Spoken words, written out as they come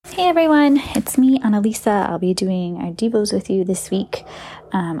Hey everyone, it's me, Annalisa. I'll be doing our Devos with you this week.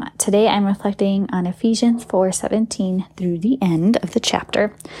 Today I'm reflecting on Ephesians 4:17 through the end of the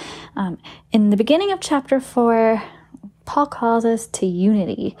chapter. In the beginning of chapter 4, Paul calls us to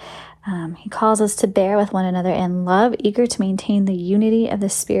unity. He calls us to bear with one another in love, eager to maintain the unity of the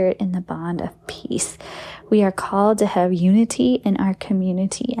Spirit in the bond of peace. We are called to have unity in our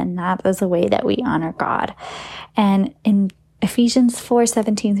community, and that is the way that we honor God. And in Ephesians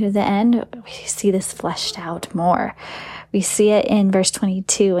 4:17 through the end, we see this fleshed out more. We see it in verse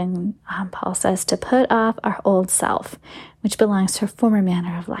 22, and Paul says to put off our old self, which belongs to our former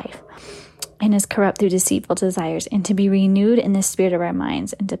manner of life, and is corrupt through deceitful desires, and to be renewed in the spirit of our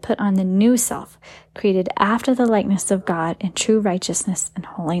minds, and to put on the new self, created after the likeness of God in true righteousness and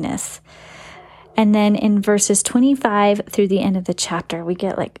holiness. And then in verses 25 through the end of the chapter, we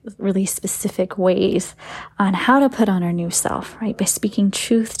get like really specific ways on how to put on our new self, right? By speaking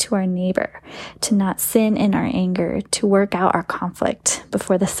truth to our neighbor, to not sin in our anger, to work out our conflict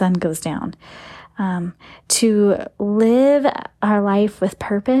before the sun goes down, to live our life with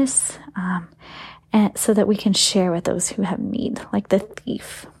purpose, and so that we can share with those who have need, like the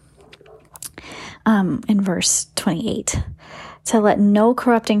thief. In verse 28. To let no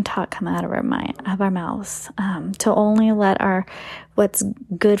corrupting talk come out of our mouths, to only let what's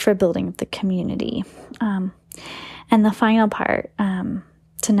good for building up the community. And the final part,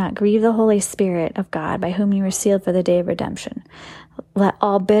 to not grieve the Holy Spirit of God, by whom you were sealed for the day of redemption. Let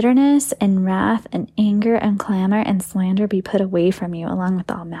all bitterness and wrath and anger and clamor and slander be put away from you, along with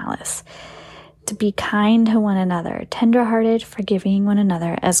all malice. To be kind to one another, tender-hearted, forgiving one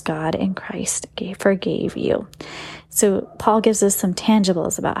another as God in Christ forgave you. So Paul gives us some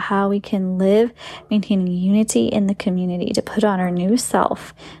tangibles about how we can live maintaining unity in the community, to put on our new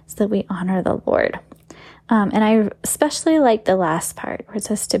self so that we honor the Lord. And I especially like the last part where it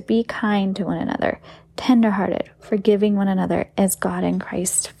says to be kind to one another, tender-hearted, forgiving one another as God in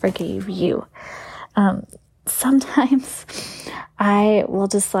Christ forgave you. Sometimes I will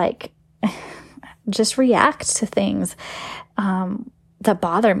just react to things that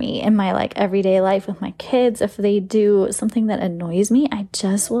bother me in my everyday life with my kids. If they do something that annoys me, I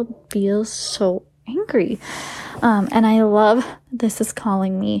just will feel so angry. And I love this is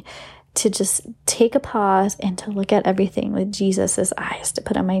calling me to just take a pause and to look at everything with Jesus' eyes, to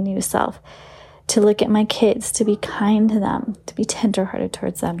put on my new self, to look at my kids, to be kind to them, to be tenderhearted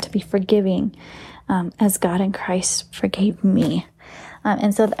towards them, to be forgiving as God in Christ forgave me.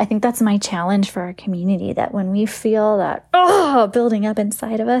 And so I think that's my challenge for our community, that when we feel that, building up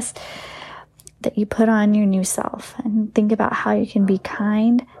inside of us, that you put on your new self and think about how you can be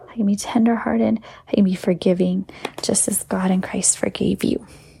kind, how you can be tenderhearted, how you can be forgiving, just as God in Christ forgave you.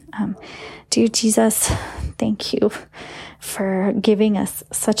 Dear Jesus, thank you for giving us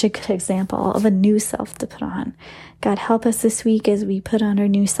such a good example of a new self to put on. God, help us this week as we put on our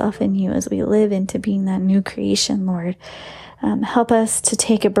new self in you, as we live into being that new creation, Lord. Help us to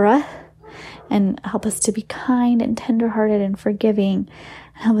take a breath, and help us to be kind and tenderhearted and forgiving.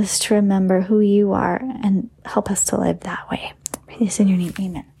 Help us to remember who you are, and help us to live that way. Pray this in your name.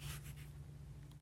 Amen.